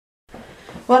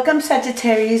Welcome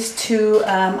Sagittarius to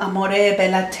Amore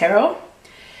Bella Tarot.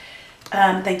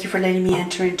 Thank you for letting me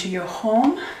enter into your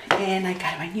home. And I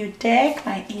got my new deck,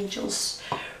 my Angels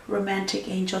Romantic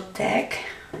Angel deck.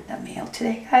 The mail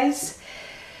today, guys.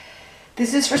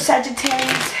 This is for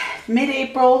Sagittarius,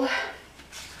 mid-April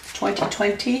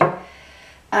 2020.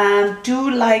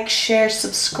 Do like, share,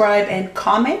 subscribe, and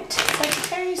comment,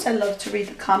 Sagittarius. I love to read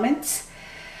the comments.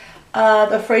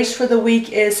 The phrase for the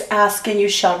week is ask and you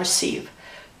shall receive.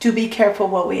 Do be careful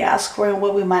what we ask for and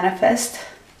what we manifest,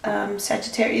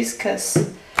 Sagittarius,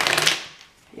 because,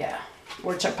 yeah,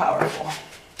 words are powerful.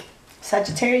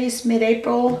 Sagittarius,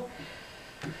 mid-April.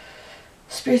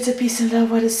 Spirits of peace and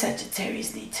love, what does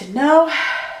Sagittarius need to know?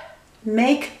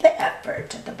 Make the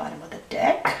effort at the bottom of the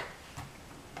deck.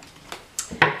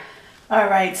 All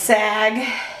right,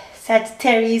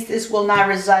 Sagittarius, this will not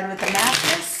reside with the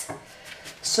masses.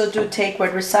 So do take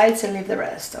what resides and leave the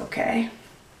rest, okay?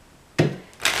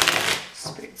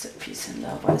 Spirits of peace and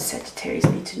love, what does Sagittarius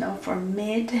need to know for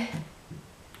mid-April?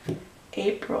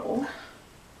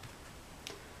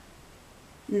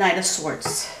 Knight of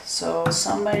Swords. So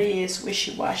somebody is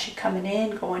wishy-washy coming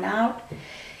in, going out.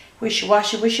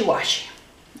 Wishy-washy, wishy-washy.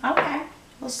 Okay,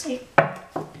 we'll see.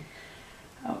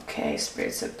 Okay,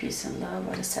 spirits of peace and love,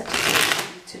 what does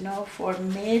Sagittarius need to know for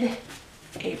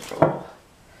mid-April?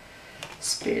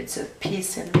 Spirits of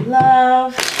peace and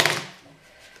love.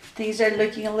 Things are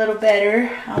looking a little better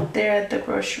out there at the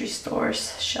grocery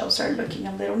stores. Shelves are looking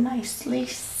a little nicely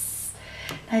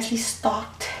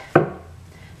stocked.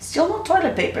 Still no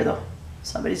toilet paper though.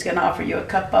 Somebody's gonna offer you a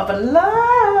cup of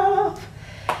love.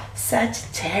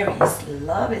 Sagittarius,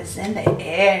 love is in the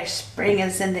air. Spring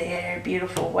is in the air.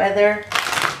 Beautiful weather.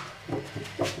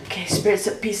 Okay, spirits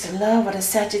of peace and love. What does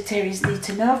Sagittarius need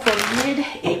to know for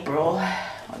mid-April?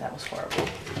 Oh, that was horrible.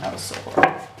 That was so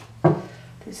horrible.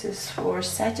 This is for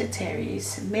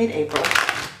Sagittarius, mid-April.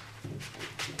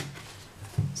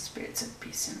 Spirits of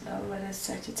peace and love. What does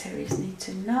Sagittarius need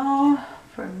to know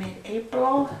for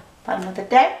mid-April? Bottom of the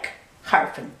deck,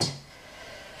 Hierophant.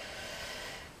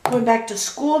 Going back to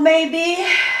school, maybe.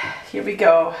 Here we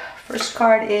go. First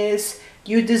card is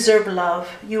you deserve love.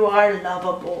 You are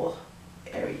lovable.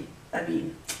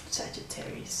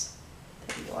 Sagittarius.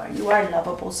 There you are. You are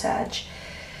lovable, Sag.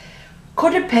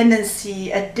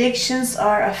 Codependency. Addictions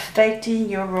are affecting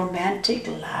your romantic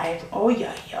life. Oh,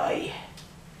 yeah.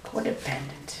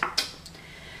 Codependent.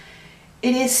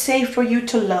 It is safe for you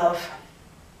to love.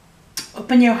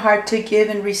 Open your heart to give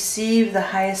and receive the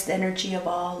highest energy of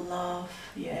all love.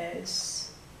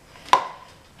 Yes.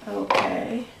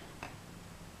 Okay.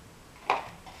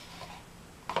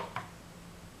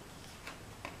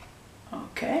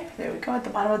 Okay, there we go. At the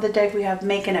bottom of the deck, we have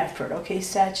make an effort. Okay,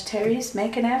 Sagittarius,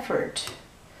 make an effort.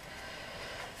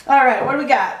 All right, what do we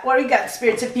got? What do we got?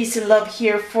 Spirits of peace and love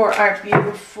here for our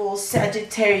beautiful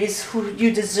Sagittarius. Who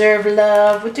you deserve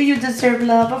love. What do you deserve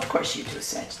love? Of course you do,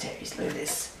 Sagittarius. Look at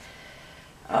this.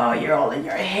 Oh, you're all in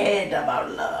your head about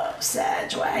love,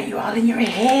 Sag. Why are you all in your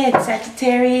head,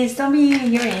 Sagittarius? Don't be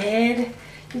in your head.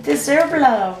 You deserve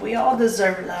love. We all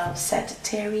deserve love,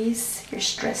 Sagittarius. You're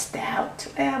stressed out.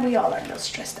 Well, we all are a little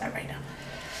stressed out right now.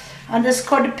 On this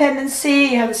codependency,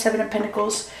 you have the Seven of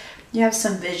Pentacles. You have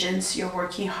some visions. You're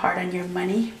working hard on your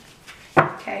money.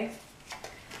 Okay.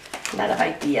 A lot of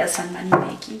ideas on money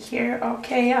making here.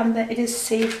 Okay. It is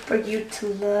safe for you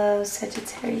to love,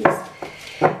 Sagittarius.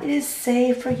 It is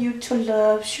safe for you to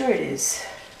love. Sure it is.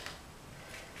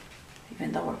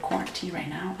 Even though we're quarantined right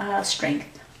now.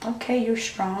 Strength. Okay, you're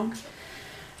strong.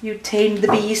 You tamed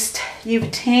the beast. You've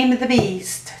tamed the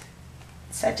beast.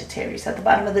 Sagittarius at the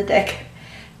bottom of the deck.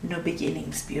 New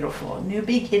beginnings. Beautiful. New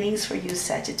beginnings for you,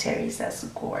 Sagittarius. That's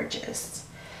gorgeous.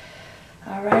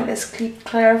 All right, let's keep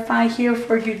clarifying here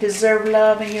for you deserve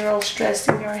love and you're all stressed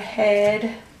in your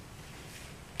head.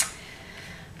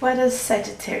 What does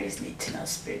Sagittarius need to know?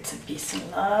 Spirits of peace and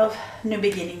love. New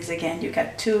beginnings again. You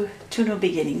got two new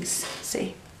beginnings.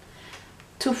 See?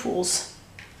 Two fools.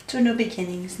 Two new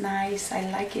beginnings. Nice. I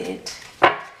like it.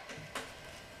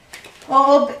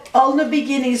 All new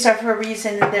beginnings are for a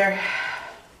reason. They're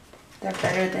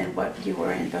better than what you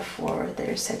were in before.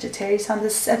 There's Sagittarius on the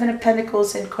Seven of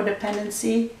Pentacles and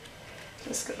codependency.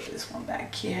 Let's go to this one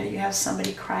back here. You have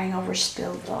somebody crying over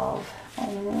spilled love.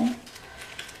 Oh.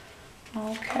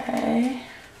 Okay.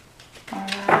 All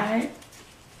right.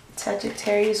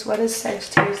 Sagittarius. What does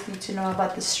Sagittarius need to know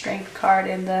about the Strength card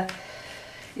and the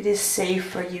it is safe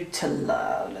for you to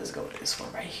love? Let's go with this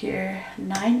one right here.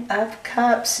 Nine of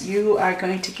Cups. You are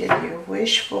going to get your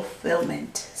wish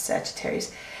fulfillment,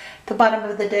 Sagittarius. At the bottom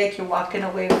of the deck, you're walking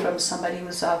away from somebody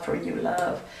who's offering you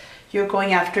love. You're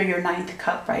going after your 9th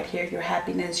cup right here, your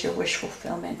happiness, your wish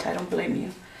fulfillment. I don't blame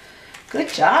you. Good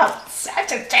job,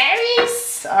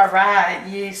 Sagittarius. All right,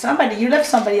 you left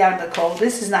somebody out in the cold.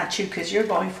 This is not you because you're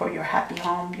going for your happy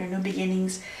home, your new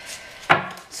beginnings.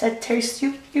 Sagittarius,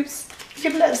 you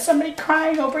left somebody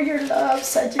crying over your love,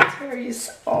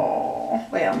 Sagittarius. Oh,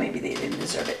 well, maybe they didn't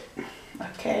deserve it.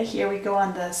 Okay, here we go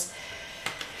on this.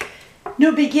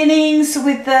 New beginnings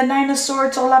with the 9 of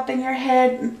Swords all up in your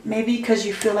head. Maybe because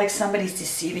you feel like somebody's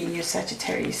deceiving you,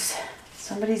 Sagittarius.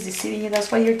 Somebody's deceiving you. That's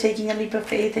why you're taking a leap of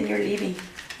faith and you're leaving.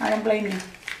 I don't blame you.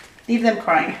 Leave them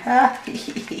crying.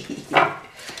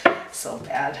 So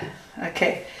bad.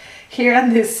 Okay. Here on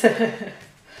this 7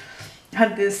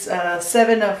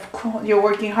 of, you're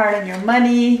working hard on your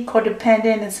money,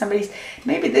 codependent, and somebody's,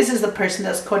 maybe this is the person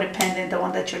that's codependent, the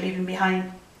one that you're leaving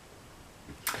behind.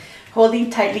 Holding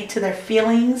tightly to their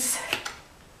feelings.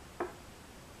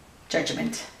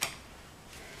 Judgment.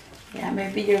 Yeah,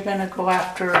 maybe you're going to go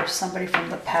after somebody from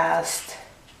the past.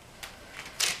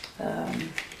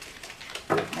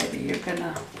 Maybe you're going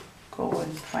to go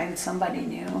and find somebody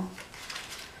new.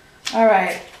 All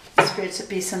right. Spirits of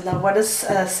peace and love. What does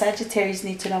Sagittarius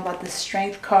need to know about this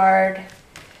Strength card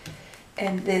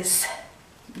and this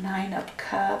 9 of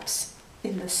Cups?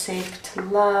 In the safe to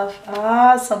love.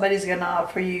 Ah, somebody's gonna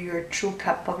offer you your true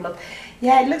cup of love.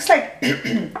 Yeah, it looks like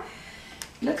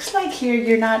looks like here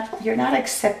you're not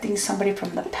accepting somebody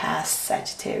from the past,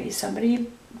 Sagittarius. Somebody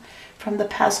from the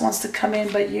past wants to come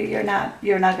in, but you're not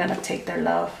gonna take their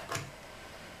love.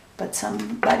 But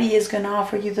somebody is gonna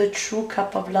offer you the true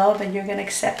cup of love, and you're gonna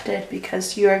accept it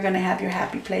because you are gonna have your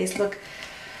happy place. Look,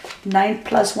 9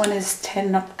 plus 1 is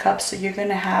 10 of Cups, so you're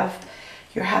gonna have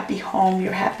your happy home,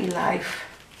 your happy life.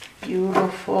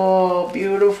 Beautiful,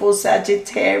 beautiful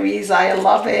Sagittarius. I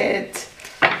love it.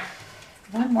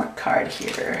 One more card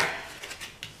here.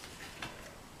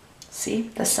 See,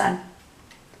 the Sun.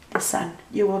 The Sun.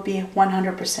 You will be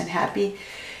 100% happy.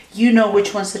 You know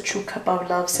which one's the true cup of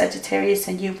love, Sagittarius,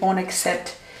 and you won't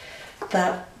accept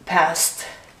the past.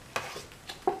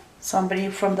 Somebody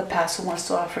from the past who wants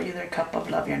to offer you their cup of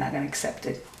love, you're not going to accept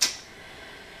it.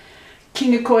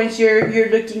 King of Coins,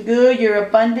 you're looking good, you're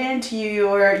abundant,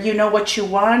 you know what you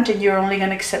want, and you're only going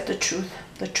to accept the truth,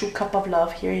 the true cup of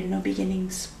love here in New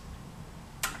Beginnings.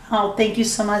 Oh, thank you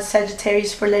so much,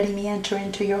 Sagittarius, for letting me enter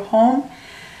into your home.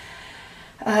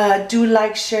 Do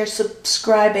like, share,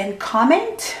 subscribe, and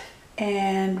comment.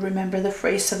 And remember, the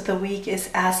phrase of the week is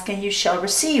ask and you shall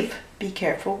receive. Be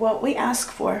careful what we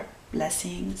ask for.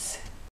 Blessings.